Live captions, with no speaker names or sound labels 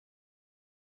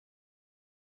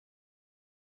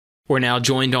We're now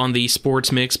joined on the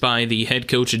Sports Mix by the head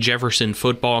coach of Jefferson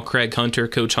football, Craig Hunter.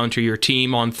 Coach Hunter, your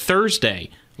team on Thursday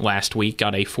last week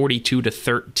got a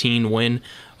 42-13 win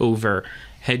over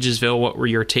Hedgesville. What were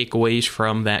your takeaways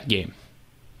from that game?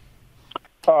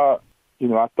 I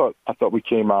thought we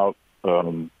came out,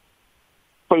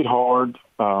 played hard,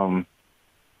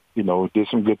 did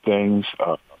some good things,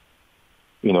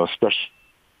 especially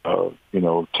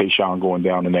Tayshawn going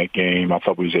down in that game. I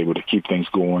thought we was able to keep things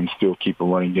going, still keep a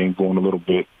running game going a little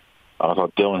bit. I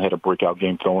thought Dylan had a breakout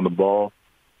game throwing the ball.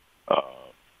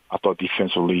 I thought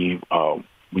defensively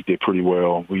we did pretty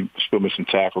well. We still missed some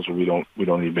tackles, but we don't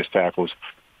even miss tackles.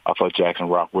 I thought Jackson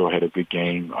Rockwell had a good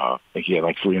game. I think he had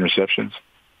like 3 interceptions.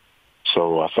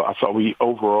 So I thought we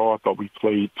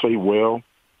played well.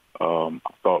 I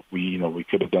thought we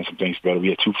could have done some things better. We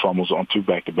had 2 fumbles on 2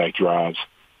 back-to-back drives.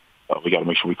 We got to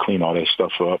make sure we clean all that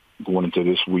stuff up going into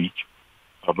this week.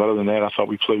 But other than that, I thought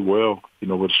we played well.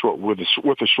 With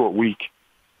a short week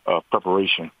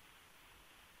preparation.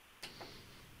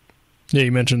 Yeah,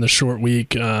 you mentioned the short week.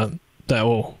 That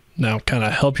will now kind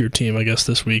of help your team, I guess,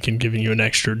 this week and giving you an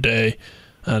extra day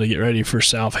to get ready for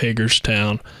South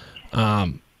Hagerstown.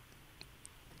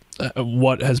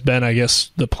 What has been, I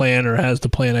guess, the plan, or has the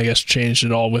plan, I guess, changed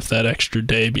at all with that extra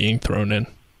day being thrown in?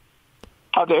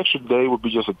 The extra day would be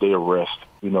just a day of rest.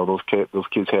 Those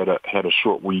kids had a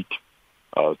short week,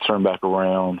 turned back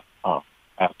around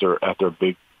after a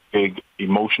big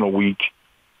emotional week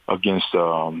against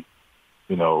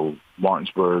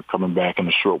Martinsburg, coming back in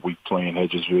a short week playing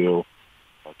Hedgesville,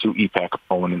 2 EPAC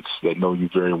opponents that know you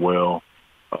very well.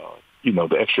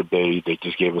 The extra day, they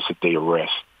just gave us a day of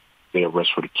rest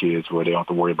for the kids where they don't have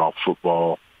to worry about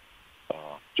football.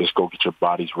 Just go get your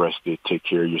bodies rested, take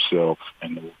care of yourself,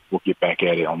 and we'll get back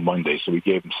at it on Monday. So we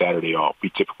gave them Saturday off. We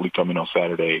typically come in on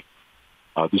Saturday,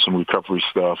 do some recovery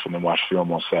stuff, and then watch film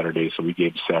on Saturday. So we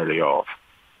gave them Saturday off.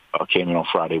 Came in on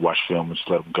Friday, watched film, and just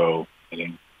let them go. And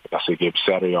then, like I said, gave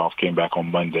Saturday off, came back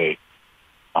on Monday,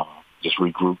 just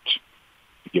regrouped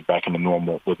to get back into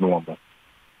normal.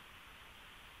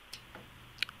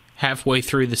 Halfway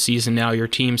through the season now, your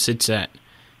team sits at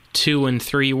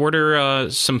 2-3. What are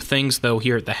some things, though,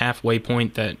 here at the halfway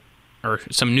point that are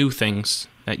some new things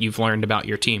that you've learned about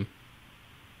your team?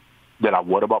 That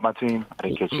what about my team? I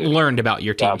didn't catch it. Learned about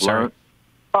your team, sorry.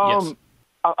 Yes.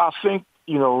 I think,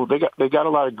 they got a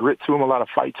lot of grit to them, a lot of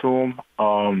fight to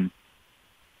them.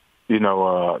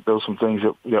 Those some things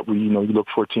that we, you look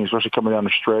for teams, especially coming down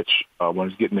the stretch when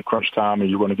it's getting to crunch time and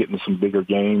you're going to get into some bigger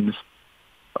games.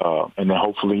 And then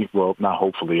not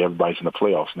hopefully, everybody's in the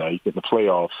playoffs now. You get in the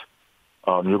playoffs,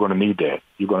 you're going to need that.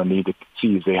 You're going to need to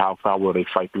see how well they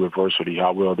fight through adversity,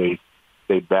 how well they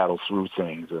battle through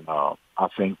things. And I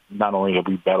think not only have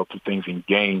we battled through things in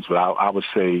games, but I would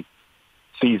say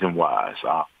season-wise,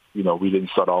 we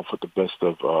didn't start off with the best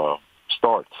of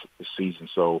starts this season.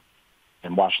 So,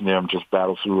 and watching them just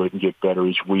battle through it and get better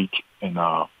each week, and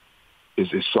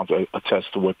is something, a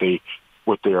test to what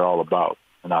they're all about.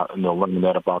 And learning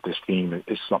that about this team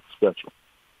is something special.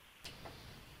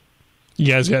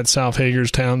 You guys got South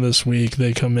Hagerstown this week.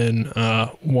 They come in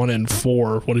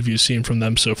 1-4. What have you seen from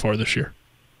them so far this year?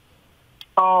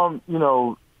 They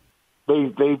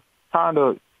kind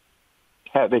of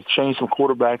they've changed some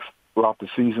quarterbacks throughout the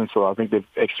season, so I think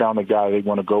they've found the guy they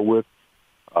want to go with.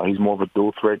 He's more of a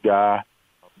dual threat guy,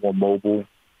 more mobile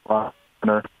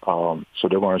runner. So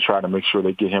they're going to try to make sure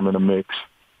they get him in the mix.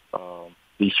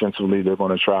 Defensively, they're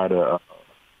going to try to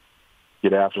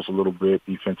get after us a little bit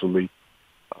defensively.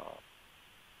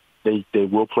 They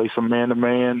will play some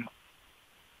man-to-man.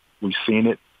 We've seen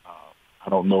it. I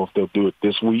don't know if they'll do it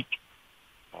this week.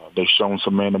 They've shown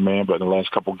some man-to-man, but in the last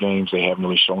couple games, they haven't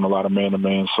really shown a lot of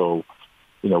man-to-man. So,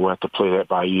 we'll have to play that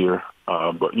by ear.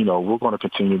 But, we're going to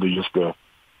continue to just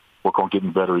work on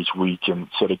getting better each week and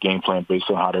set a game plan based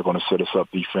on how they're going to set us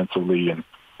up defensively and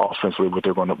offensively, what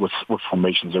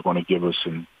formations they're going to give us,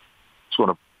 and it's going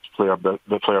to play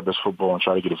our best football and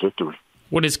try to get a victory.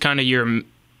 What is kind of your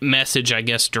message, I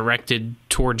guess, directed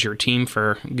towards your team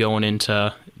for going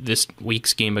into this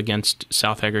week's game against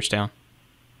South Hagerstown?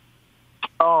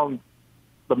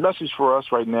 The message for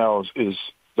us right now is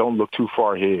don't look too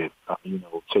far ahead.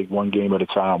 Take one game at a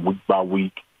time, week by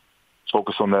week.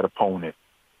 Focus on that opponent.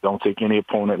 Don't take any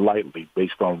opponent lightly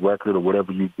based on record or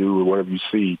whatever you do or whatever you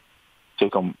see.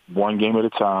 Take them one game at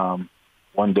a time,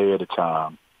 one day at a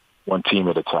time, one team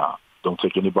at a time. Don't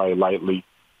take anybody lightly.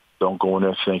 Don't go in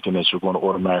there thinking that you're going to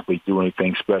automatically do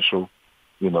anything special.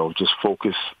 Just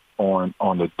focus on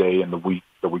the day and the week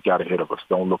that we got ahead of us.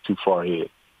 Don't look too far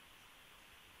ahead.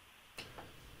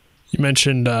 You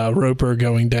mentioned Roper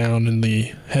going down in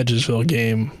the Hedgesville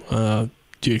game.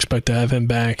 Do you expect to have him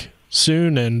back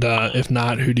soon? And if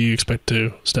not, who do you expect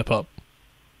to step up?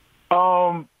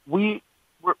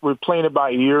 We're playing it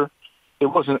by ear. It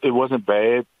wasn't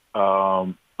bad,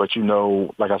 but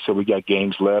like I said, we got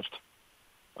games left.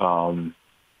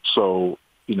 So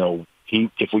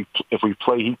if we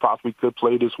play, he possibly could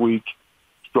play this week.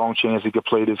 Strong chance he could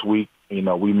play this week.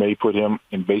 We may put him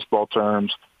in baseball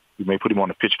terms. We may put him on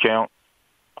a pitch count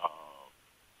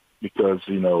because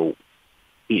he's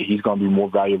going to be more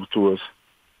valuable to us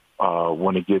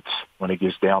when it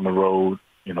gets down the road.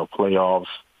 Playoffs.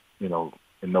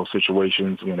 In those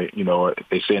situations, when they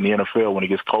say in the NFL, when it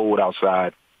gets cold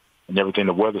outside and everything,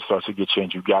 the weather starts to get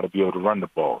changed, you've got to be able to run the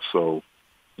ball. So,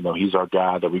 he's our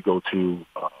guy that we go to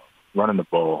running the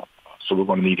ball. So we're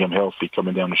going to need him healthy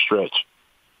coming down the stretch.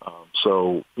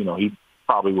 So, he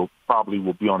probably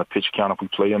will be on a pitch count if we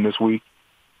play him this week.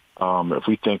 If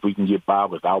we think we can get by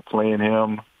without playing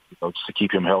him, just to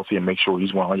keep him healthy and make sure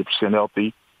he's 100%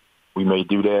 healthy, we may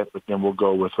do that. But then we'll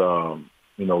go with,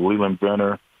 Leland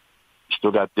Benner.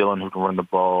 Still got Dylan who can run the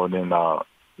ball, and then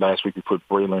last week we put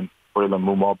Braylon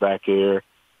Mumal back there.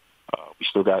 We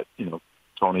still got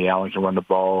Tony Allen can run the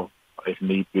ball if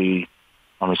need be.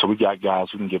 So we got guys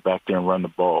who can get back there and run the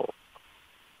ball.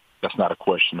 That's not a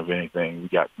question of anything.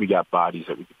 We got bodies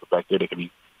that we can put back there that can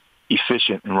be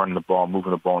efficient in running the ball,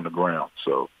 moving the ball on the ground.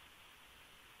 So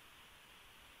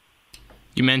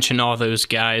you mentioned all those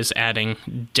guys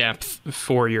adding depth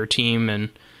for your team and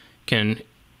can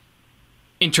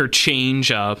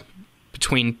interchange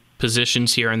between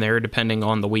positions here and there depending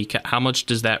on the week. How much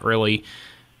does that really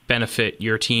benefit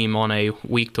your team on a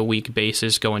week-to-week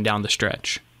basis going down the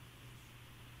stretch?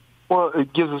 Well,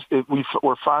 it gives us.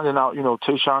 We're finding out.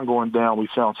 Tayshawn going down. We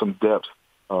found some depth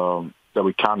that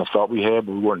we kind of thought we had,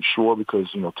 but we weren't sure because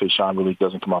Tayshawn really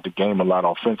doesn't come out the game a lot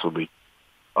offensively.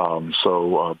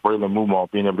 So Braylon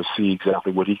Mumal being able to see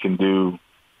exactly what he can do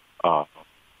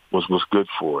was good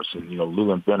for us. And,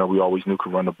 Leland Benner, we always knew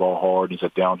could run the ball hard. He's a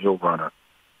downhill runner.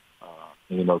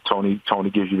 Tony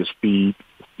gives you the speed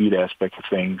aspect of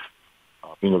things,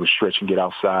 being able to stretch and get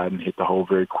outside and hit the hole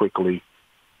very quickly.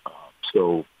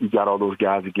 So you got all those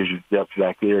guys that gives you depth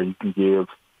back there. You can give,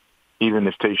 even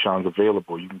if Tayshawn's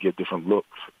available, you can get different looks.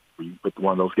 You put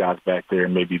one of those guys back there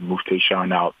and maybe move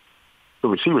Tayshawn out the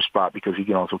receiver spot because he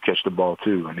can also catch the ball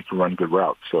too and he can run good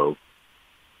routes. So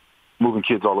moving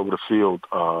kids all over the field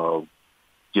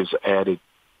gives added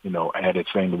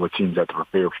thing to what teams have to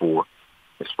prepare for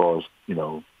as far as,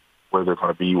 where they're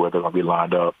going to be, where they're going to be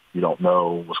lined up. You don't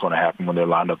know what's going to happen when they're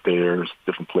lined up there,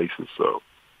 different places. So,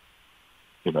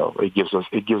 it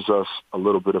gives us a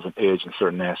little bit of an edge in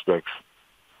certain aspects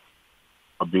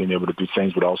of being able to do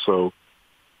things, but also,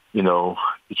 you're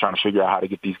trying to figure out how to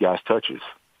get these guys touches,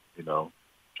 trying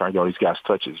to get all these guys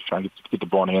touches, trying to get the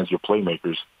ball in the hands of your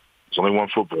playmakers. It's only one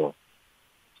football.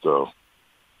 So.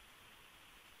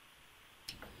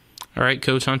 All right,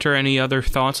 Coach Hunter, any other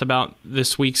thoughts about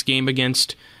this week's game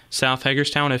against South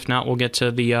Hagerstown? If not, we'll get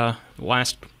to the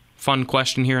last fun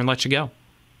question here and let you go.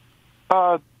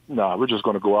 No, we're just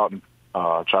going to go out and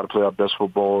try to play our best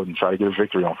football and try to get a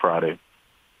victory on Friday.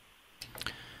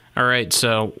 All right,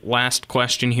 so last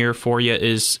question here for you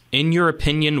is, in your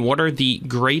opinion, what are the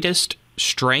greatest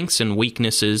strengths and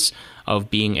weaknesses of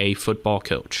being a football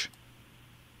coach?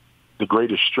 The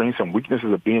greatest strengths and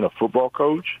weaknesses of being a football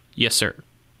coach? Yes, sir.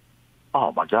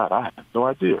 Oh, my God, I have no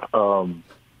idea.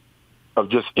 Of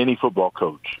just any football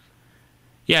coach.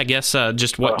 Yeah, I guess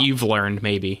just what you've learned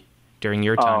maybe during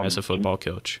your time as a football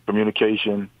coach.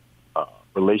 Communication,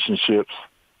 relationships,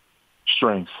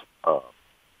 strengths,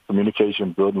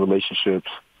 communication, building relationships,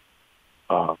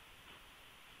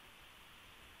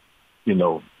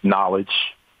 knowledge.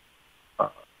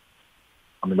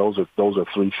 Those are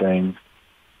three things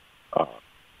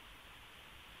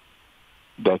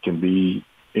that can be,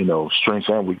 strengths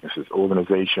and weaknesses.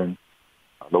 Organization,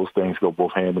 those things go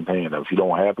both hand in hand. If you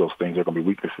don't have those things, they're going to be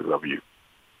weaknesses of you.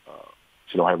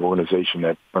 If you don't have an organization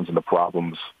that runs into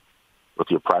problems with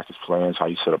your practice plans, how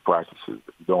you set up practices,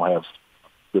 if you don't have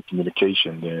good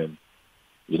communication, then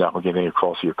you're not going to get any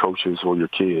across to your coaches or your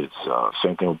kids.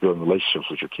 Same thing with building relationships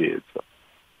with your kids.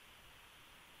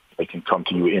 They can come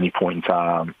to you at any point in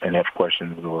time and have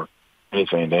questions or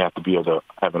anything. They have to be able to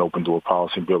have an open door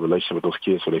policy and build a relationship with those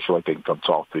kids so they feel like they can come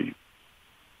talk to you.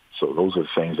 So those are the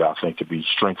things I think to be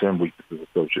strengths and weaknesses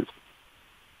of coaches.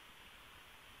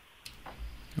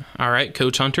 All right,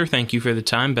 Coach Hunter, thank you for the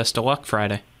time. Best of luck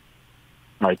Friday.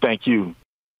 All right, thank you.